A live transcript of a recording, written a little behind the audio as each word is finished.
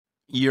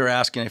You're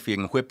asking if you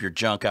can whip your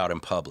junk out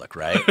in public,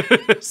 right?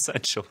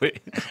 Essentially.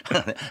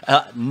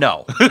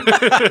 No.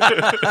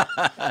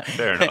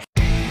 Fair enough.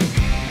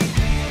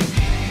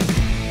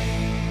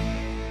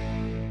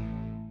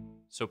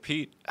 So,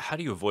 Pete, how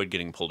do you avoid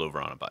getting pulled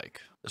over on a bike?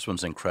 This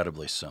one's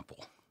incredibly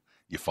simple.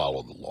 You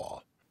follow the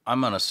law.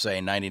 I'm going to say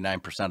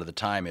 99% of the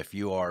time, if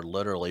you are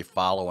literally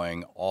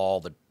following all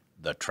the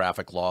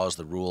traffic laws,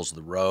 the rules of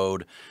the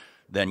road,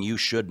 then you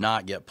should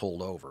not get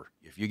pulled over.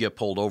 If you get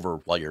pulled over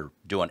while you're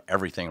doing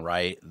everything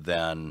right,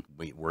 then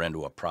we're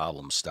into a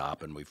problem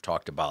stop, and we've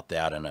talked about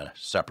that in a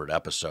separate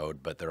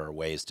episode, but there are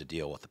ways to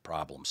deal with the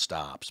problem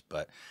stops.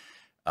 But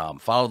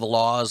follow the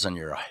laws, and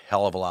you're a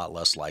hell of a lot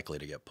less likely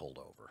to get pulled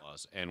over.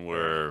 And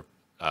we're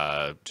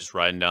just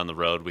riding down the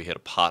road, we hit a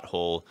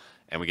pothole,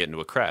 and we get into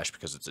a crash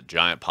because it's a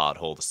giant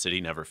pothole. The city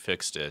never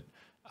fixed it.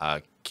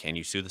 Can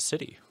you sue the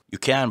city? You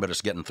can, but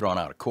it's getting thrown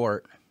out of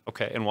court.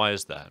 Okay, and why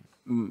is that?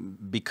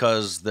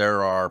 Because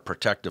there are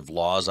protective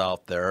laws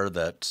out there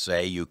that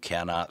say you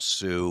cannot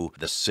sue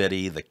the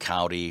city, the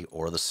county,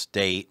 or the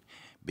state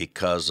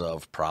because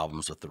of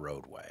problems with the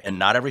roadway. And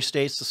not every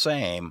state's the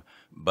same,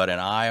 but in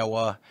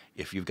Iowa,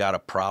 if you've got a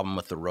problem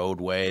with the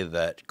roadway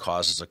that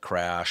causes a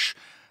crash,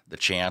 the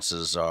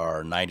chances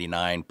are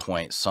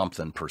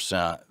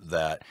 99-point-something%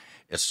 that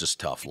it's just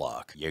tough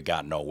luck. You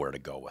got nowhere to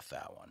go with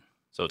that one.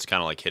 So it's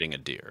kind of like hitting a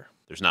deer.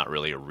 There's not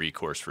really a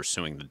recourse for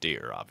suing the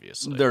deer,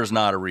 obviously. There's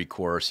not a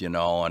recourse, and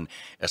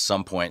at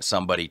some point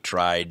somebody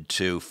tried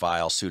to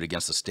file suit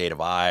against the state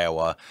of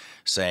Iowa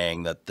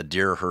saying that the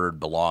deer herd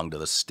belonged to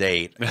the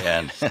state.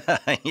 And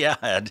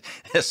yeah,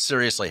 it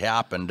seriously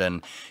happened,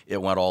 and it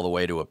went all the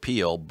way to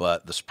appeal,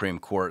 but the Supreme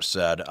Court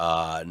said,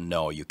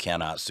 no, you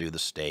cannot sue the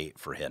state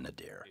for hitting a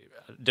deer.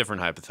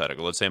 Different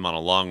hypothetical. Let's say I'm on a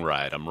long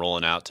ride. I'm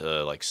rolling out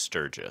to like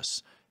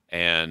Sturgis,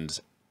 and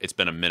it's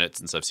been a minute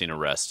since I've seen a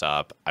rest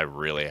stop. I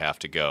really have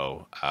to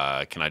go.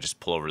 Can I just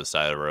pull over to the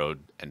side of the road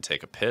and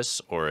take a piss,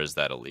 or is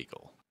that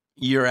illegal?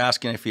 You're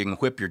asking if you can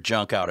whip your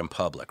junk out in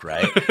public,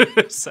 right?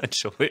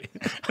 Essentially.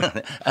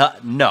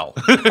 No.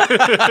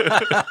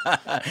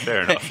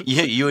 Fair enough.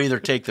 You either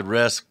take the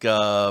risk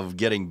of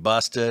getting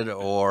busted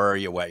or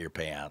you wet your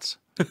pants.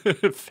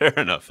 Fair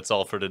enough. That's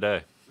all for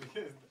today.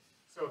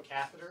 So a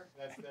catheter?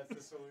 That's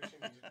the solution?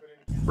 You just put it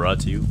in. Brought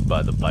to you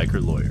by the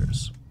Biker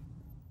Lawyers.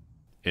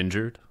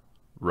 Injured?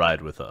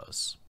 Ride with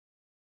us.